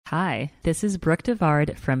Hi, this is Brooke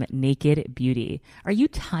Devard from Naked Beauty. Are you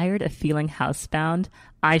tired of feeling housebound?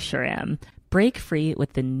 I sure am. Break free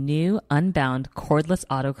with the new Unbound cordless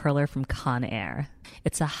auto curler from Conair.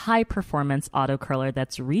 It's a high-performance auto curler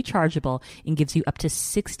that's rechargeable and gives you up to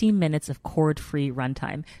 60 minutes of cord-free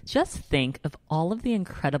runtime. Just think of all of the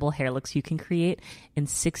incredible hair looks you can create in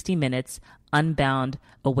 60 minutes unbound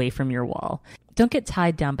away from your wall. Don't get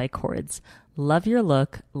tied down by cords. Love your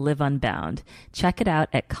look, live unbound. Check it out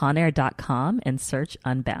at conair.com and search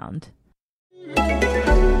Unbound.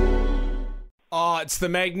 Oh, it's the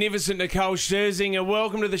magnificent Nicole Scherzinger.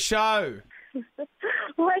 Welcome to the show.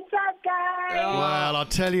 What's up, guys? Well, I'll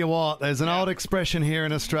tell you what, there's an old expression here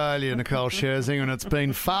in Australia, Nicole Scherzinger, and it's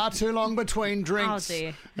been far too long between drinks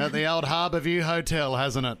at the old Harbourview Hotel,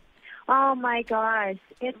 hasn't it? Oh, my gosh.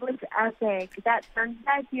 It was epic. That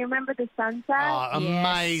sunset, do you remember the sunset? Oh,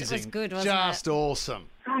 amazing. Yes, it was good, wasn't Just awesome.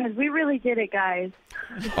 God, we really did it, guys.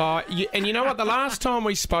 And you know what? The last time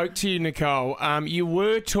we spoke to you, Nicole, you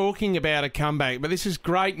were talking about a comeback, but this is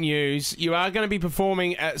great news. You are going to be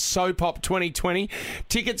performing at Sopop 2020.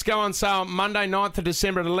 Tickets go on sale Monday, 9th of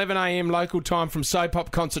December at 11 a.m. local time from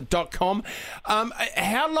sopopconcert.com.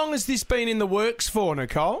 How long has this been in the works for,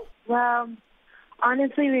 Nicole? Well,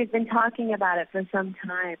 honestly, we've been talking about it for some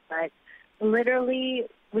time, but literally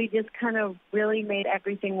we just kind of really made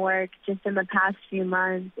everything work just in the past few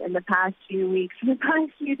months, in the past few weeks, in the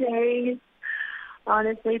past few days.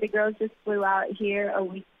 Honestly, the girls just flew out here a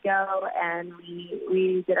week ago, and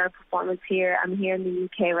we did our performance here. I'm here in the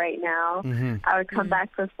UK right now. Our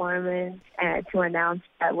comeback performance, and to announce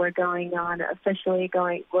that we're back,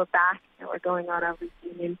 and we're going on a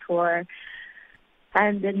reunion tour.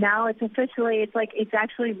 And now it's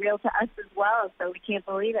actually real to us as well, so we can't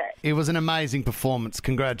believe it. It was an amazing performance.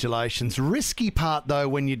 Congratulations. Risky part, though,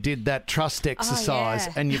 when you did that trust exercise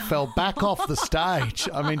and you fell back off the stage.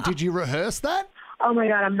 I mean, did you rehearse that? Oh, my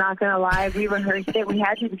God, I'm not going to lie. We rehearsed it. We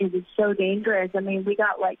had to because it's so dangerous. I mean, we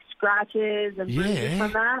got, scratches and bruises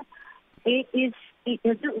from that. It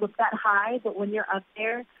doesn't look that high, but when you're up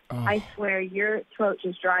there, I swear, your throat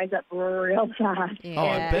just dries up real fast. Yeah. Oh,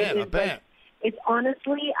 I bet. It's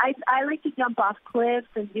honestly, I like to jump off cliffs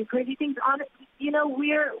and do crazy things. We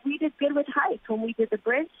did good with heights when we did the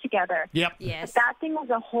bridge together. Yep. Yes. But that thing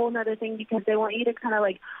was a whole other thing because they want you to kind of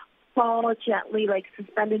fall gently,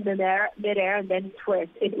 suspended in midair and then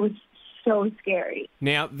twist. It was so scary.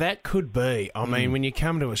 Now, that could be. I mean, when you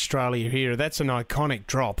come to Australia here, that's an iconic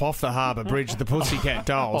drop off the Harbour Bridge, the Pussycat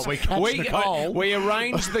Dolls. We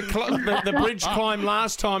arranged the bridge climb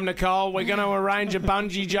last time, Nicole. We're going to arrange a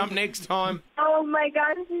bungee jump next time. Oh, my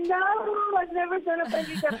God, no. I've never done a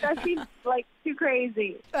bungee jump. That seems too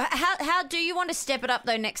crazy. How do you want to step it up,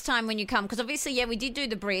 though, next time when you come? Because obviously, we did do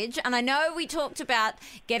the bridge, and I know we talked about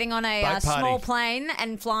getting on a small plane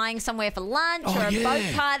and flying somewhere for lunch or a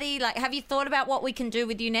boat party. Have you thought about what we can do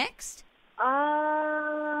with you next?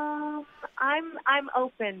 I'm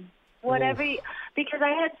open. Whatever, because I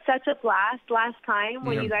had such a blast last time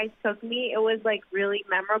when you guys took me. It was really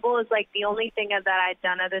memorable. It's the only thing that I'd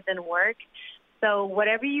done other than work. So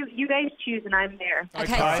whatever you guys choose, and I'm there.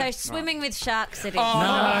 Okay, so swimming with sharks it is. No.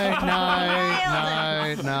 I'll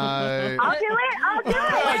do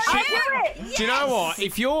it. Do you know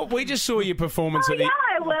what? We just saw your performance at the...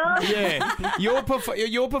 I will. Yeah,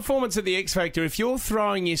 your performance at the X Factor. If you're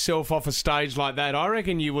throwing yourself off a stage like that, I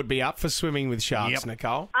reckon you would be up for swimming with sharks,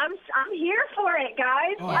 Nicole. I'm here for it,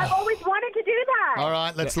 guys. I've always wanted to do that. All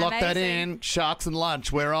right, let's lock that in. Sharks and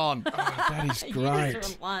lunch, we're on. That is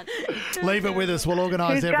great. Leave it with us. We'll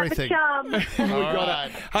organise everything. Got the chum? All right.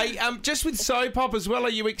 Hey, just with Sopop as well, are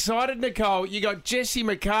you excited, Nicole? You got Jesse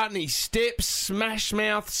McCartney, Steps, Smash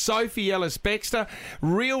Mouth, Sophie Ellis-Bextor,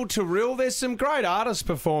 Reel to Reel. There's some great artists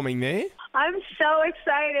performing there. I'm so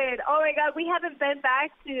excited. Oh, my God. We haven't been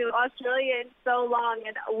back to Australia in so long,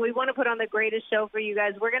 and we want to put on the greatest show for you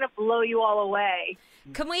guys. We're going to blow you all away.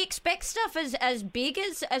 Can we expect stuff as big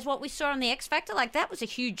as what we saw on the X Factor? That was a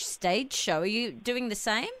huge stage show. Are you doing the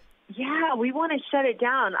same? Yeah, we want to shut it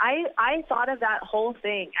down. I thought of that whole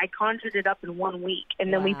thing. I conjured it up in 1 week,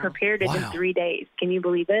 and then we prepared it in 3 days. Can you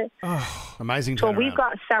believe it? Oh, amazing turnaround. So we've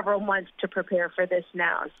got several months to prepare for this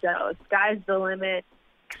now. So sky's the limit.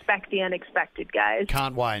 Expect the unexpected, guys.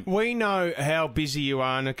 Can't wait. We know how busy you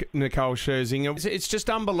are, Nicole Scherzinger. It's just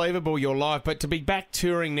unbelievable, your life. But to be back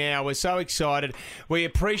touring now, we're so excited. We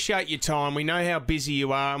appreciate your time. We know how busy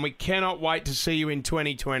you are, and we cannot wait to see you in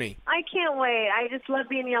 2020. I can't wait. I just love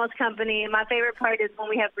being in y'all's company. And my favorite part is when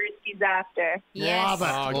we have brewskis after. Yes.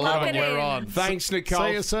 Love it. We're on. Thanks, Nicole.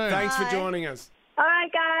 See you soon. Thanks for joining us. All right,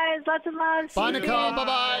 guys. Lots of love. Bye, Nicole.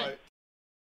 Bye-bye.